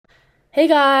Hey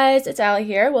guys, it's Allie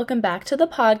here. Welcome back to the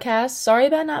podcast. Sorry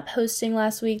about not posting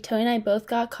last week. Tony and I both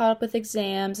got caught up with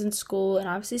exams and school, and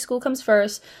obviously school comes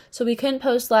first, so we couldn't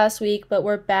post last week, but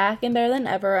we're back and better than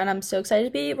ever, and I'm so excited to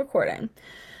be recording.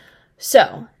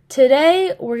 So,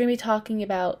 today we're going to be talking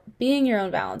about being your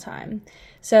own Valentine.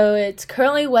 So, it's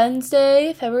currently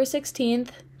Wednesday, February 16th.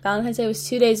 Valentine's Day was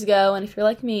 2 days ago, and if you're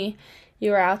like me, you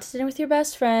were out to dinner with your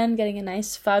best friend, getting a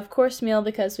nice 5-course meal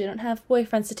because we don't have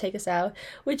boyfriends to take us out,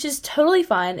 which is totally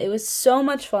fine. It was so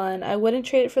much fun. I wouldn't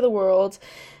trade it for the world.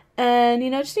 And,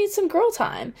 just need some girl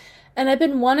time. And I've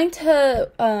been wanting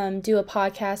to do a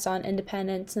podcast on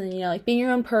independence and, like being your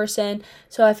own person.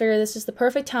 So I figured this is the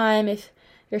perfect time. If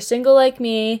you're single like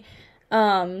me,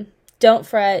 don't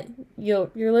fret.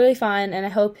 You're literally fine. And I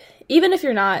hope, even if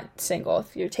you're not single,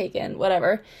 if you're taken,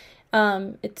 whatever,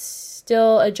 it's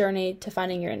still a journey to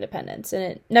finding your independence, and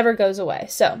it never goes away.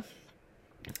 So,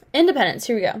 independence,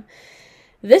 here we go.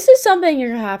 This is something you're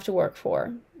going to have to work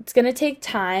for. It's going to take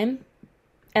time,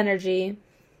 energy,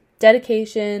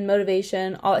 dedication,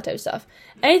 motivation, all that type of stuff.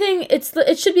 Anything,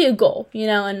 it should be a goal,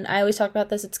 and I always talk about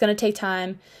this. It's going to take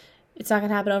time. It's not going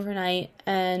to happen overnight,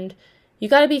 and you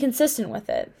got to be consistent with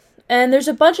it. And there's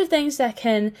a bunch of things that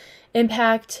can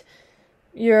impact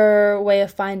your way of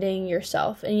finding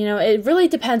yourself. And, it really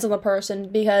depends on the person,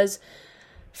 because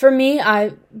for me,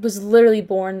 I was literally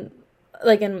born,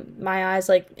 in my eyes,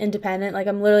 independent.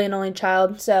 I'm literally an only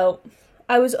child. So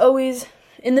I was always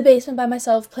in the basement by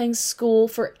myself, playing school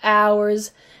for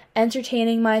hours,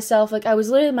 entertaining myself. I was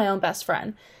literally my own best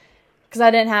friend, because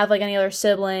I didn't have, any other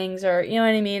siblings or, you know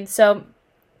what I mean? So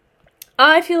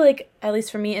I feel like, at least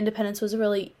for me, independence was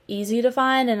really easy to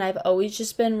find, and I've always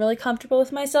just been really comfortable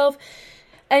with myself.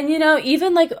 And,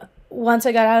 even, once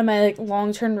I got out of my,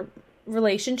 long-term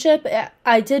relationship,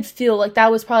 I did feel like that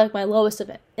was probably, my lowest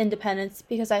of independence,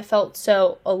 because I felt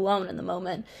so alone in the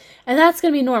moment. And that's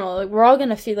going to be normal. We're all going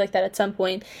to feel like that at some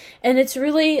point. And it's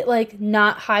really,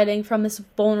 not hiding from this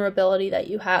vulnerability that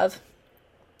you have.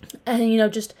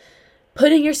 And, just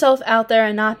putting yourself out there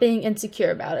and not being insecure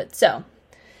about it. So,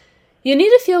 you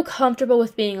need to feel comfortable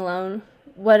with being alone,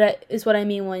 what I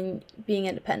mean when being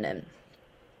independent.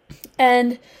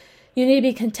 And you need to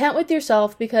be content with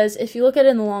yourself, because if you look at it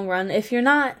in the long run, if you're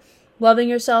not loving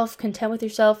yourself, content with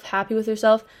yourself, happy with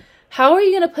yourself, how are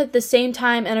you going to put the same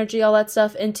time, energy, all that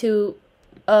stuff into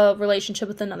a relationship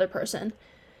with another person?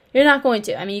 You're not going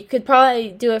to. I mean, you could probably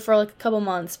do it for a couple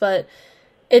months, but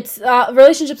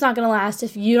relationship's not going to last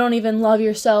if you don't even love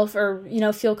yourself or,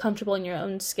 feel comfortable in your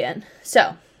own skin.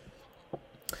 So,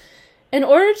 in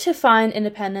order to find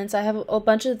independence, I have a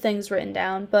bunch of things written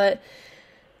down, but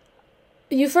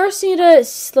you first need to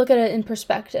look at it in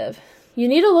perspective. You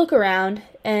need to look around,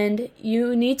 and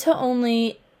you need to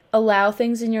only allow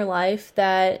things in your life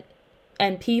things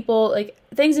and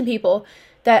people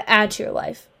that add to your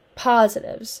life.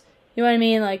 Positives. You know what I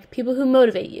mean? People who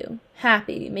motivate you,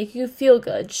 happy, make you feel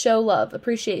good, show love,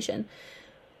 appreciation.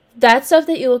 That stuff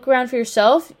that you look around for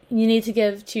yourself, you need to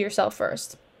give to yourself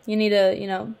first. You need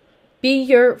to, be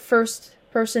your first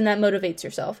person that motivates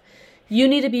yourself. You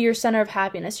need to be your center of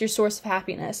happiness, your source of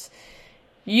happiness.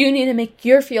 You need to make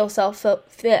your Gosh,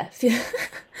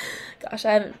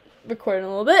 I haven't recorded in a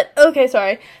little bit. Okay,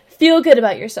 sorry. Feel good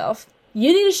about yourself.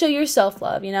 You need to show yourself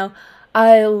love,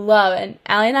 I love it. And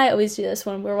Allie and I always do this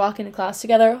when we're walking to class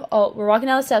together. We're walking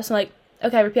down the steps, I'm like,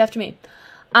 okay, repeat after me.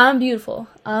 I'm beautiful.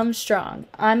 I'm strong.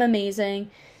 I'm amazing.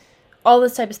 All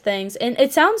this type of things. And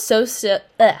it sounds so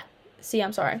See,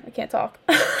 I'm sorry. I can't talk.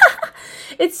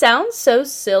 It sounds so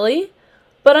silly,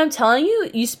 but I'm telling you,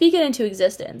 you speak it into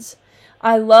existence.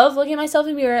 I love looking at myself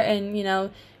in the mirror and,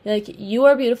 you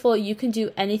are beautiful. You can do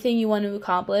anything you want to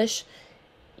accomplish.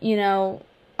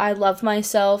 I love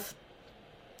myself.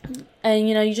 And,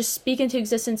 you just speak into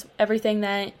existence everything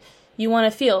that you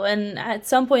want to feel. And at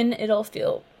some point,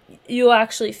 you'll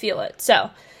actually feel it.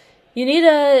 So, you need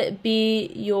to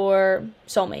be your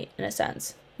soulmate, in a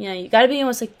sense. You got to be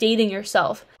almost dating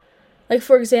yourself.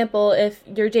 For example, if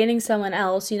you're dating someone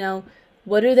else,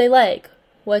 what do they like?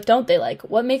 What don't they like?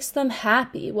 What makes them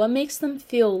happy? What makes them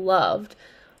feel loved?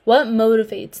 What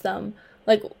motivates them?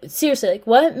 Seriously,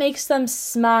 what makes them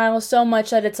smile so much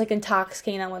that it's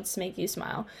intoxicating that wants to make you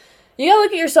smile? You gotta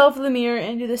look at yourself in the mirror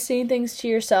and do the same things to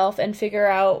yourself and figure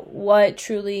out what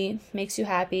truly makes you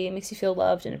happy, makes you feel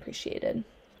loved and appreciated.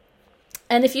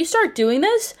 And if you start doing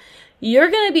this,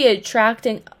 you're going to be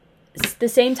attracting the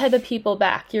same type of people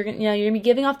back. You're going to be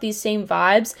giving off these same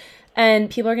vibes, and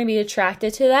people are going to be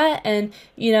attracted to that. And,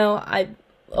 I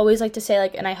always like to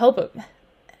say, and I hope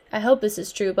this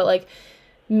is true, but,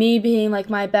 me being like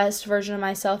my best version of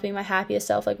myself, being my happiest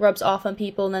self, like rubs off on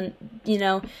people, and then, you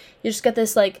know, you just get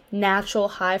this like natural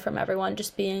high from everyone,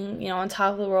 just being, you know, on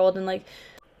top of the world and like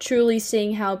truly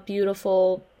seeing how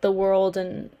beautiful the world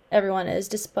and everyone is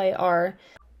despite our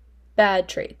bad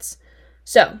traits.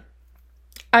 So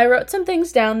I wrote some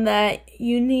things down that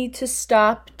you need to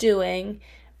stop doing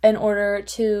in order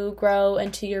to grow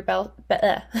into your best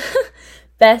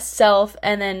self,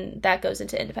 and then that goes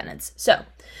into independence. So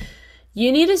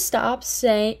you need to stop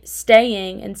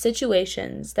staying in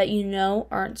situations that you know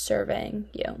aren't serving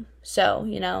you. So,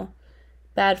 you know,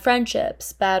 bad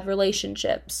friendships, bad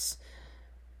relationships,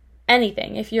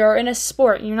 anything. If you're in a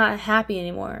sport and you're not happy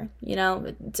anymore, you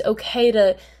know, it's okay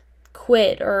to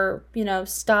quit or, you know,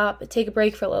 stop, take a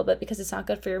break for a little bit because it's not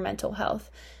good for your mental health.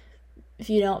 If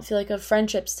you don't feel like a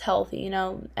friendship's healthy, you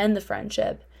know, end the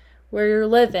friendship. Where you're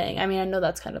living, I mean, I know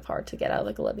that's kind of hard to get out of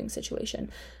like a living situation.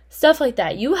 Stuff like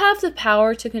that. You have the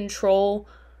power to control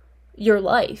your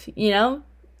life, you know?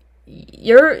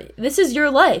 This is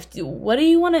your life. What do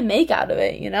you want to make out of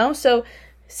it, you know? So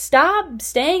stop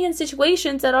staying in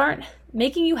situations that aren't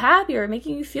making you happy or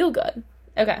making you feel good.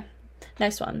 Okay,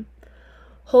 next one.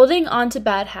 Holding on to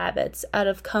bad habits out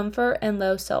of comfort and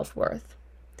low self-worth.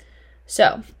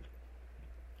 So,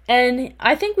 and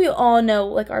I think we all know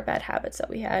like our bad habits that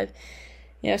we have.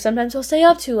 You know, sometimes I'll stay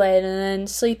up too late and then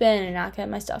sleep in and not get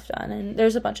my stuff done. And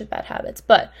there's a bunch of bad habits.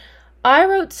 But I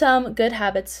wrote some good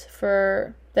habits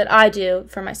that I do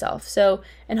for myself. So,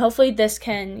 and hopefully this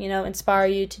can, you know, inspire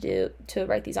you to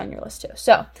write these on your list too.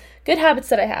 So, good habits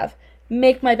that I have.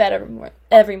 Make my bed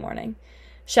every morning.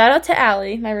 Shout out to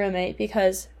Allie, my roommate,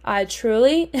 because I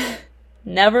truly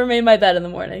never made my bed in the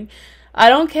morning. I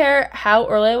don't care how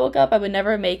early I woke up, I would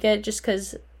never make it just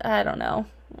because, I don't know,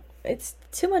 it's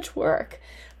too much work.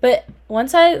 But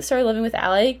once I started living with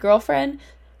Allie, girlfriend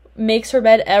makes her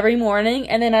bed every morning,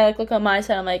 and then I like look on my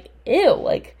side, I'm like, ew,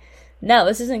 like, no,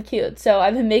 this isn't cute. So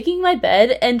I've been making my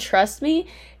bed, and trust me,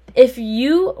 if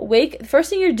you first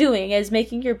thing you're doing is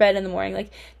making your bed in the morning,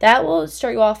 like, that will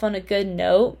start you off on a good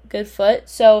note, good foot.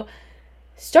 So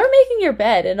start making your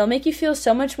bed, and it'll make you feel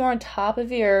so much more on top of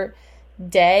your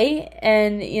day.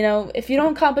 And, you know, if you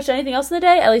don't accomplish anything else in the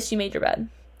day, at least you made your bed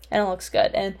and it looks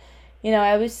good. And, you know,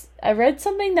 I read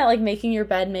something that like making your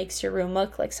bed makes your room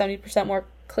look like 70% more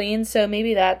clean, so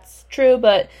maybe that's true.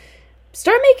 But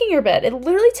start making your bed. It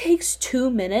literally takes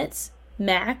 2 minutes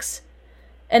max,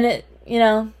 and it, you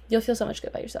know, you'll feel so much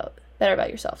better about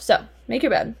yourself. So make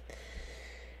your bed.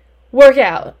 Work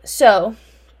out. So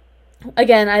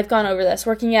again, I've gone over this.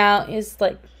 Working out is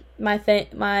like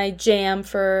my jam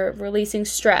for releasing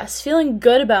stress, feeling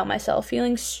good about myself,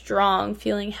 feeling strong,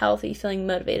 feeling healthy, feeling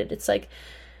motivated. It's like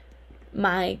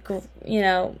my, you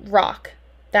know, rock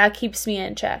that keeps me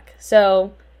in check.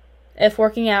 So if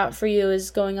working out for you is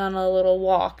going on a little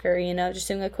walk, or, you know, just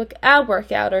doing a quick ab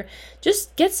workout, or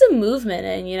just get some movement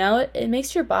in, you know, it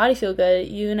makes your body feel good.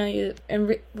 You know, you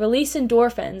release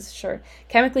endorphins, sure,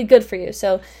 chemically good for you.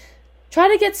 So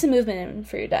try to get some movement in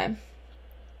for your day.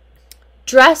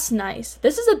 Dress nice.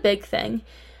 This is a big thing.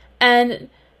 And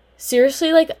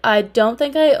seriously, like, I don't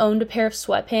think I owned a pair of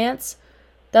sweatpants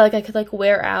that, like, I could, like,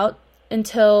 wear out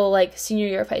until, like, senior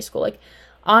year of high school. Like,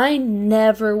 I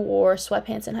never wore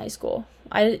sweatpants in high school.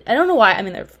 I don't know why. I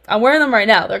mean, I'm wearing them right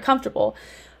now. They're comfortable.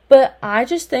 But I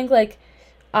just think, like,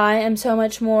 I am so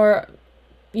much more,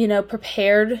 you know,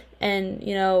 prepared and,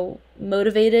 you know,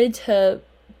 motivated to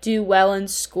do well in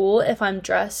school if I'm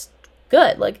dressed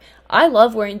good. Like, I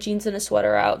love wearing jeans and a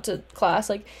sweater out to class.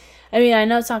 Like, I mean, I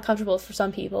know it's not comfortable for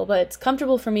some people, but it's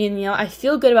comfortable for me, and, you know, I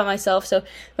feel good about myself. So if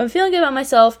I'm feeling good about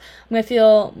myself, I'm going to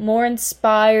feel more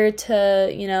inspired to,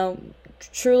 you know,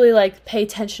 truly, like, pay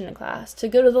attention in class, to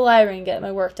go to the library and get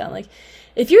my work done. Like,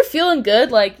 if you're feeling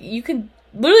good, like, you can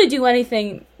literally do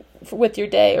anything with your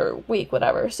day or week,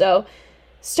 whatever. So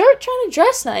start trying to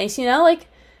dress nice, you know, like,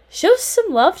 show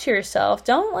some love to yourself.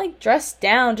 Don't, like, dress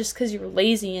down just because you're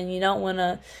lazy and you don't want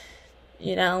to,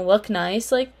 you know, look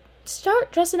nice. Like,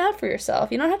 start dressing out for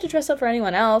yourself. You don't have to dress up for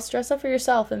anyone else. Dress up for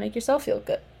yourself and make yourself feel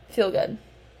good.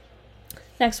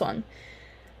 Next one.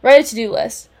 Write a to-do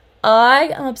list.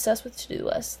 I am obsessed with to-do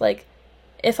lists. Like,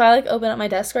 if I, like, open up my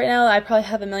desk right now, I probably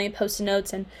have a million post-it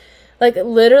notes, and, like,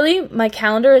 literally my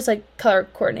calendar is, like, color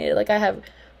coordinated. Like, I have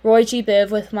Roy G. Biv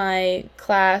with my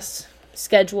class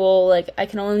schedule. Like, I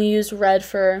can only use red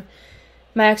for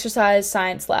my exercise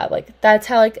science lab. Like, that's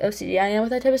how, like, OCD I am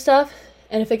with that type of stuff.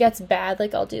 And if it gets bad,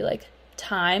 like, I'll do, like,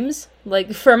 times,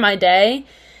 like, for my day.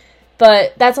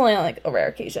 But that's only on, like, a rare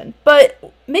occasion.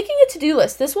 But making a to-do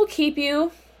list, this will keep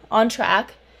you on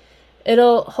track.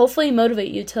 It'll hopefully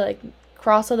motivate you to, like,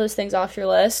 cross all those things off your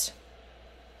list.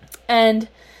 and,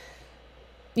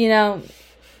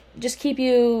 just keep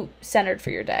you centered for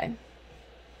your day.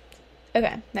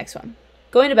 Okay, next one.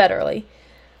 Going to bed early.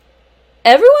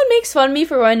 Everyone makes fun of me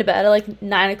for going to bed at like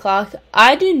 9 o'clock.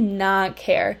 I do not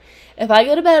care. If I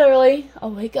go to bed early,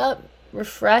 I'll wake up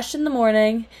refreshed in the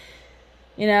morning.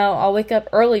 I'll wake up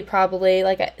early probably.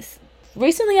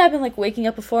 Recently I've been waking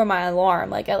up before my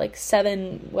alarm, at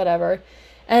 7, whatever.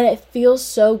 And it feels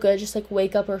so good, just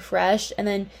wake up refreshed. And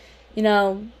then,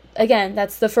 again,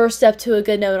 that's the first step to a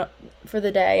good note for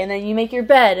the day. And then you make your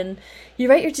bed and you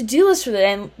write your to-do list for the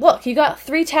day. And look, you got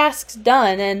 3 tasks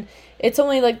done and it's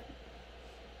only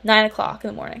 9 o'clock in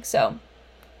the morning. So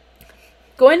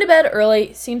going to bed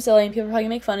early seems silly and people are probably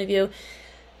going to make fun of you.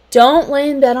 Don't lay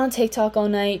in bed on TikTok all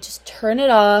night. Just turn it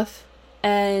off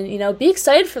and, be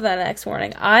excited for the next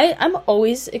morning. I'm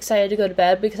always excited to go to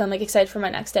bed because I'm, excited for my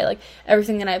next day,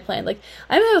 everything that I planned.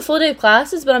 I might have a full day of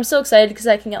classes, but I'm so excited because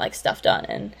I can get, stuff done.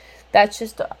 And that's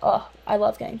just, I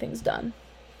love getting things done.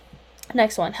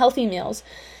 Next one, healthy meals.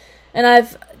 And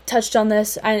I've touched on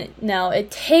this. I know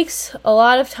it takes a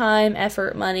lot of time,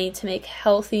 effort, money to make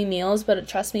healthy meals, but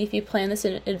trust me, if you plan this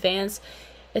in advance,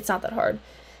 it's not that hard.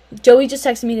 Joey just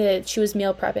texted me today that she was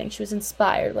meal prepping. She was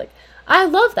inspired. I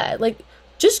love that.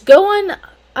 Just go on,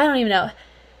 I don't even know,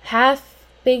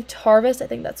 Half-Baked Harvest, I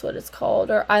think that's what it's called.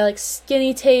 Or I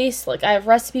Skinny Taste. I have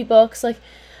recipe books.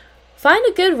 Find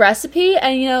a good recipe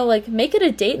and, make it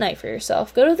a date night for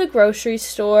yourself. Go to the grocery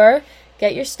store,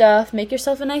 get your stuff, make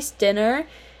yourself a nice dinner,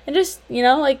 and just,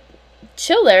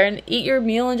 chill there and eat your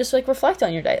meal and just, reflect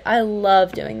on your day. I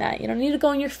love doing that. You don't need to go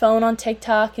on your phone on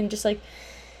TikTok and just,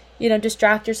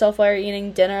 distract yourself while you're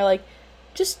eating dinner.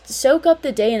 Just soak up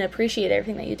the day and appreciate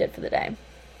everything that you did for the day.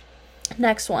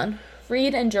 Next one,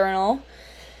 read and journal.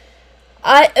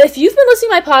 If you've been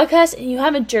listening to my podcast and you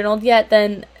haven't journaled yet,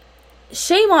 then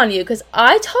shame on you, because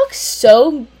I talk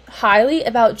so highly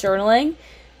about journaling.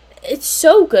 It's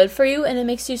so good for you, and it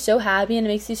makes you so happy, and it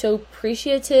makes you so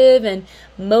appreciative and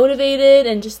motivated,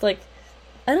 and just I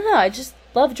don't know, I just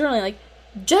love journaling.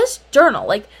 Just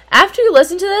journal. After you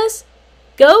listen to this,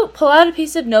 go pull out a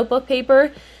piece of notebook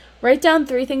paper, write down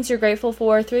 3 things you're grateful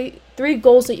for, three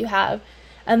goals that you have,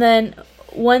 and then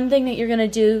 1 thing that you're going to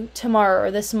do tomorrow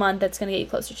or this month that's going to get you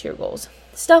closer to your goals.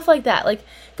 Stuff like that.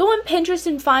 Go on Pinterest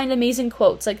and find amazing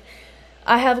quotes.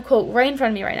 I have a quote right in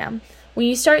front of me right now. When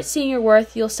you start seeing your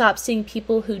worth, you'll stop seeing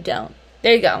people who don't.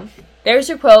 There you go. There's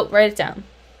your quote. Write it down.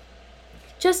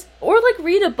 Or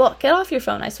read a book. Get off your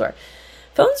phone, I swear.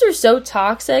 Phones are so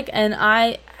toxic, and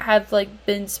I have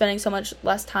been spending so much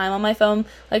less time on my phone.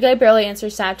 I barely answer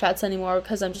Snapchats anymore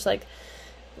because I'm just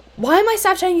why am I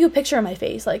Snapchatting you a picture of my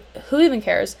face? Who even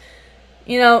cares?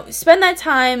 Spend that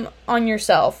time on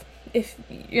yourself if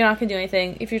you're not going to do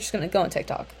anything, if you're just going to go on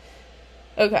TikTok.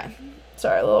 Okay.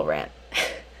 Sorry, a little rant.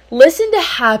 Listen to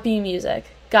happy music.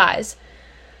 Guys,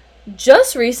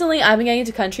 just recently I've been getting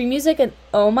into country music, and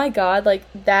oh my god,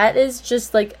 that is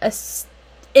just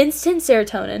instant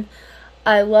serotonin.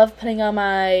 I love putting on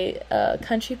my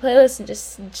country playlist and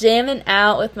just jamming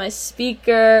out with my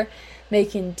speaker,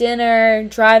 making dinner,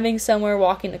 driving somewhere,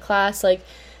 walking to class.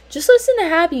 Just listen to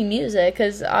happy music,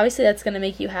 because obviously that's going to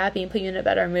make you happy and put you in a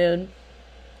better mood.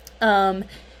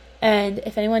 And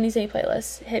if anyone needs any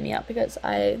playlists, hit me up, because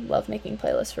I love making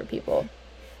playlists for people.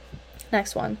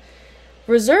 Next one.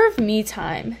 Reserve me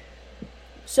time.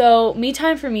 So me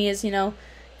time for me is,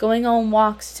 going on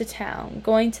walks to town,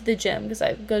 going to the gym, because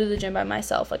I go to the gym by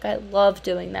myself. I love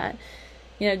doing that.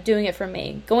 Doing it for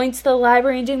me. Going to the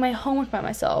library and doing my homework by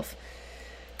myself.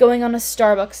 Going on a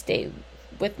Starbucks date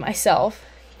with myself.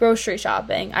 Grocery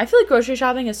shopping. I feel grocery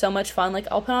shopping is so much fun.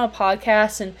 I'll put on a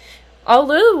podcast and I'll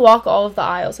literally walk all of the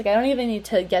aisles. I don't even need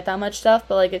to get that much stuff,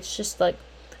 but it's just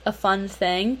a fun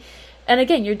thing. And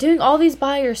again, you're doing all these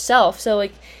by yourself, so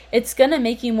it's gonna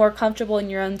make you more comfortable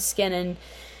in your own skin. And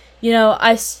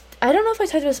I don't know if I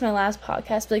talked about this in my last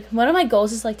podcast, but one of my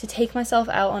goals is to take myself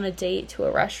out on a date to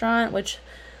a restaurant, which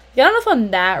I don't know if I'm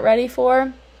that ready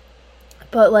for,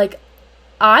 but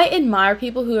I admire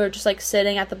people who are just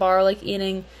sitting at the bar,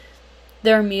 eating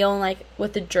their meal and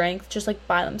with a drink, just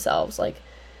by themselves.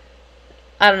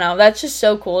 I don't know, that's just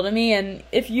so cool to me. And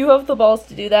if you have the balls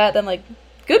to do that, then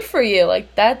good for you.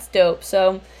 That's dope.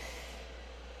 So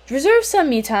reserve some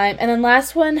me time. And then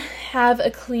last one, have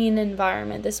a clean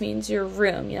environment. This means your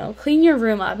room. Clean your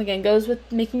room up. Again, goes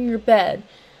with making your bed.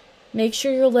 Make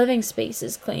sure your living space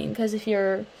is clean, because if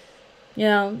you're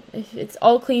if it's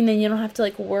all clean, then you don't have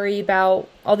to worry about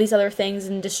all these other things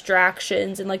and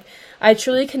distractions. And I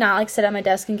truly cannot sit at my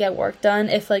desk and get work done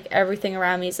if everything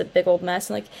around me is a big old mess,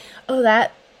 and oh,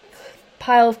 that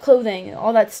pile of clothing and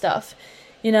all that stuff.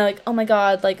 you know, like, oh my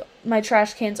god, like, my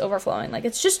trash can's overflowing. Like,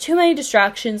 it's just too many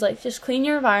distractions. Like, just clean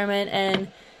your environment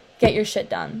and get your shit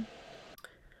done.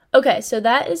 Okay, so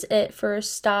that is it for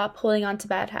stop holding on to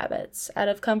bad habits. Out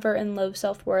of comfort and low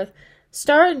self-worth,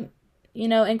 start, you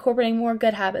know, incorporating more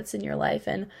good habits in your life,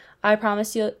 and I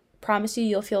promise you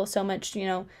you'll feel so much, you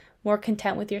know, more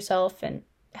content with yourself and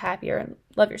happier and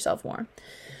love yourself more.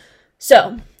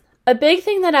 So, a big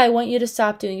thing that I want you to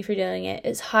stop doing if you're doing it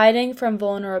is hiding from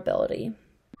vulnerability.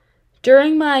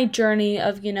 During my journey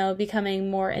of, you know, becoming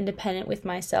more independent with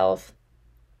myself,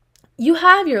 you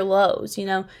have your lows, you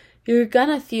know. You're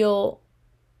gonna feel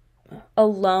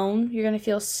alone. You're gonna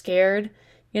feel scared.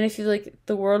 You're gonna feel like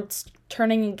the world's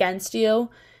turning against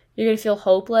you. You're gonna feel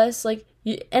hopeless.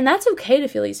 And that's okay to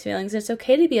feel these feelings. It's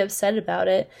okay to be upset about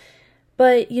it.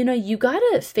 But, you know, you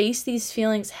gotta face these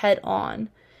feelings head on.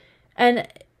 And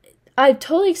I've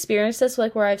totally experienced this,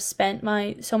 like, where I've spent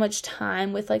so much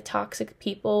time with, like, toxic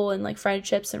people and, like,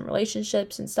 friendships and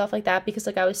relationships and stuff like that because,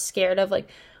 like, I was scared of, like,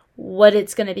 what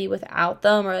it's going to be without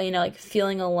them, or, you know, like,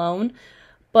 feeling alone.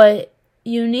 But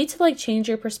you need to, like, change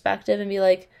your perspective and be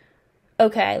like,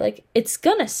 okay, like, it's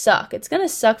gonna suck. It's gonna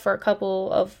suck for a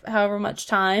couple of however much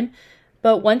time.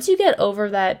 But once you get over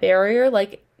that barrier,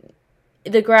 like,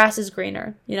 the grass is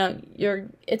greener. You know,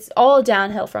 it's all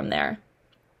downhill from there.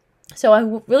 So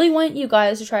I really want you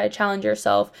guys to try to challenge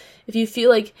yourself. If you feel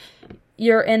like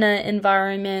you're in an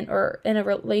environment or in a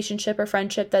relationship or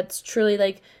friendship that's truly,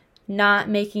 like, not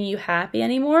making you happy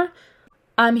anymore,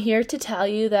 I'm here to tell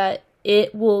you that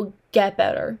it will get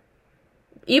better.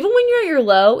 Even when you're at your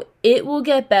low, it will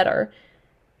get better.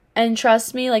 And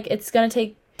trust me, like, it's going to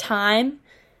take time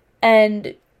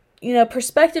and, you know,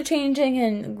 perspective changing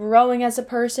and growing as a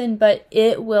person, but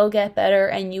it will get better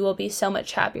and you will be so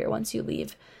much happier once you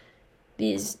leave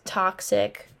these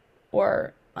toxic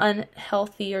or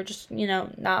unhealthy or just, you know,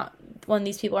 not when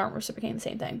these people aren't reciprocating the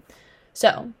same thing.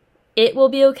 So, it will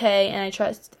be okay, and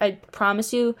I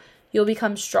promise you, you'll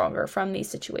become stronger from these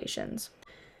situations.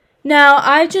 Now,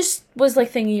 I just was, like,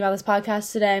 thinking about this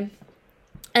podcast today,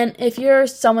 and if you're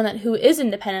someone who is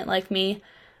independent like me,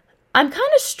 I'm kind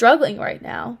of struggling right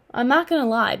now. I'm not gonna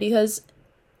lie, because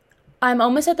I'm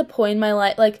almost at the point in my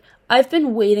life, like, I've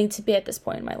been waiting to be at this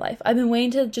point in my life. I've been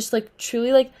waiting to just, like,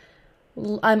 truly, like,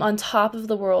 I'm on top of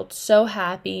the world, so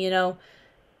happy, you know.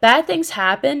 Bad things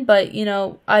happen, but, you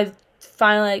know, I've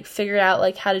finally, like, figured out,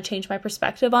 like, how to change my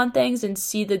perspective on things and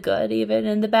see the good even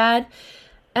in the bad.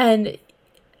 And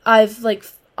I've, like,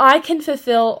 I can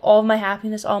fulfill all of my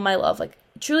happiness, all my love, like,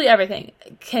 truly everything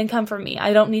can come from me.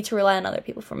 I don't need to rely on other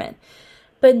people for it.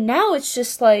 But now it's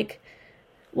just like,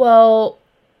 well,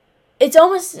 it's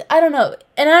almost, I don't know,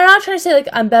 and I'm not trying to say, like,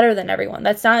 I'm better than everyone.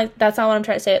 That's not what I'm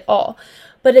trying to say at all.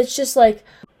 But it's just like,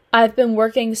 I've been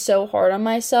working so hard on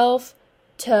myself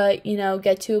to, you know,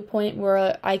 get to a point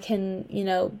where I can, you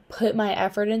know, put my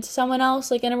effort into someone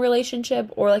else, like, in a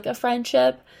relationship or, like, a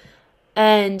friendship.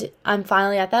 And I'm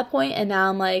finally at that point, and now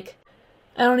I'm like,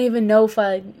 I don't even know if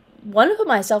I want to put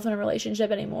myself in a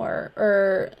relationship anymore,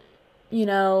 or, you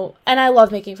know, and I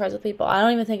love making friends with people. I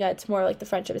don't even think it's more like the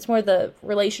friendship. It's more the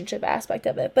relationship aspect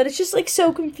of it. But it's just, like,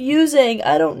 so confusing.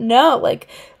 I don't know. Like,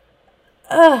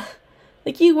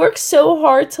 like, you work so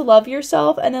hard to love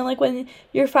yourself, and then, like, when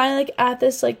you're finally, like, at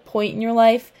this, like, point in your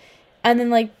life, and then,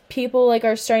 like, people, like,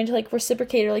 are starting to, like,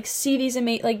 reciprocate or, like, see these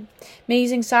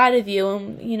amazing side of you,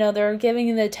 and, you know, they're giving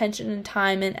you the attention and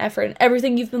time and effort and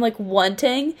everything you've been, like,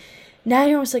 wanting. Now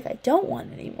you're almost like, I don't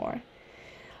want it anymore.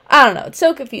 I don't know. It's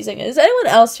so confusing. Is anyone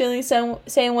else feeling the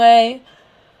same way?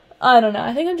 I don't know.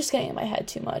 I think I'm just getting in my head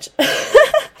too much.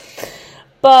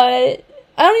 But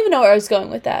I don't even know where I was going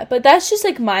with that. But that's just,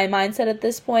 like, my mindset at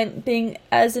this point, being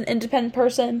as an independent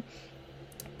person.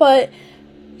 But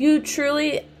you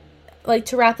truly, like,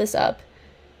 to wrap this up,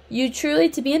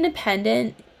 to be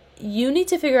independent, you need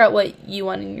to figure out what you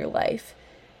want in your life.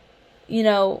 You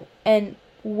know, and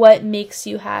what makes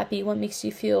you happy, what makes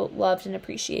you feel loved and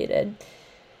appreciated.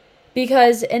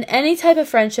 Because in any type of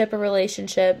friendship or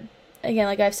relationship, again,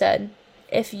 like I've said,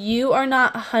 if you are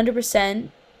not 100%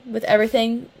 with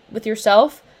everything with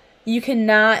yourself, you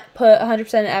cannot put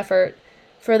 100% effort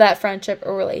for that friendship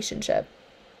or relationship.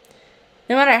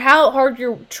 No matter how hard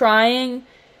you're trying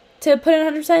to put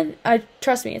in 100%,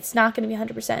 trust me, it's not going to be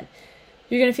 100%.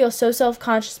 You're going to feel so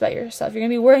self-conscious about yourself. You're going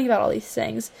to be worrying about all these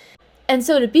things. And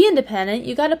so to be independent,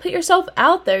 you got to put yourself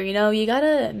out there, you know, you got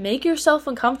to make yourself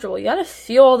uncomfortable. You got to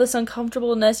feel all this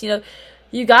uncomfortableness, you know,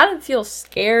 you got to feel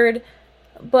scared,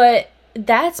 but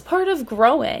that's part of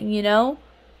growing, you know.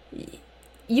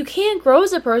 You can't grow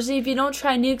as a person if you don't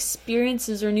try new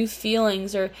experiences or new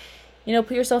feelings, or,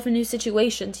 put yourself in new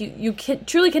situations. You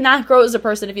truly cannot grow as a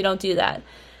person if you don't do that.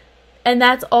 And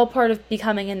that's all part of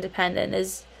becoming independent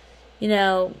is,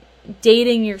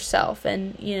 dating yourself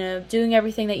and, doing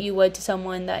everything that you would to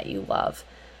someone that you love.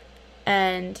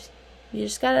 And you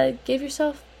just gotta give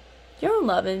yourself your own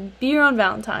love and be your own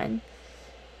Valentine.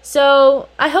 So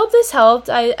I hope this helped.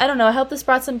 I don't know. I hope this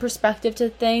brought some perspective to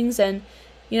things. And,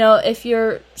 if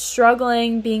you're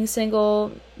struggling being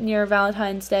single near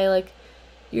Valentine's Day, like,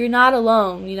 you're not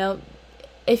alone.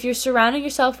 If you're surrounding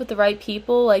yourself with the right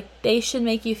people, like, they should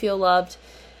make you feel loved.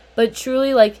 But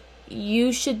truly, like,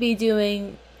 you should be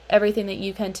doing everything that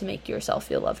you can to make yourself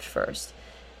feel loved first.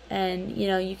 And,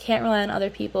 you can't rely on other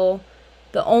people.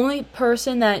 The only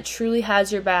person that truly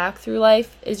has your back through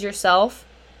life is yourself.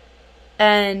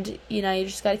 And, you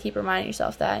just got to keep reminding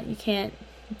yourself that you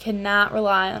cannot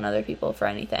rely on other people for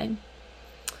anything.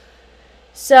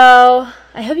 So,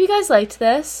 I hope you guys liked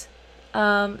this.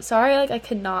 Sorry, I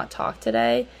could not talk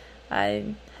today.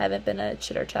 I haven't been a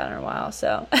chitter chatter in a while,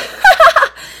 so.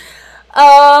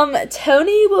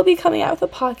 Tony will be coming out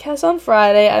with a podcast on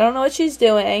Friday. I don't know what she's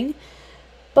doing,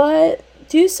 but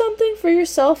do something for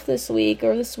yourself this week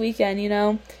or this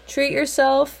weekend, Treat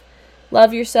yourself,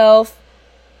 love yourself,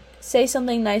 say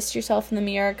something nice to yourself in the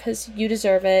mirror because you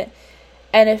deserve it.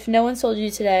 And if no one told you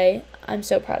today, I'm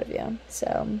so proud of you.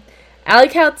 So, Alley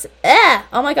Cat's,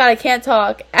 oh my god, I can't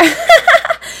talk.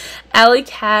 Alley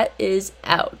Cat is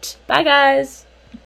out. Bye, guys.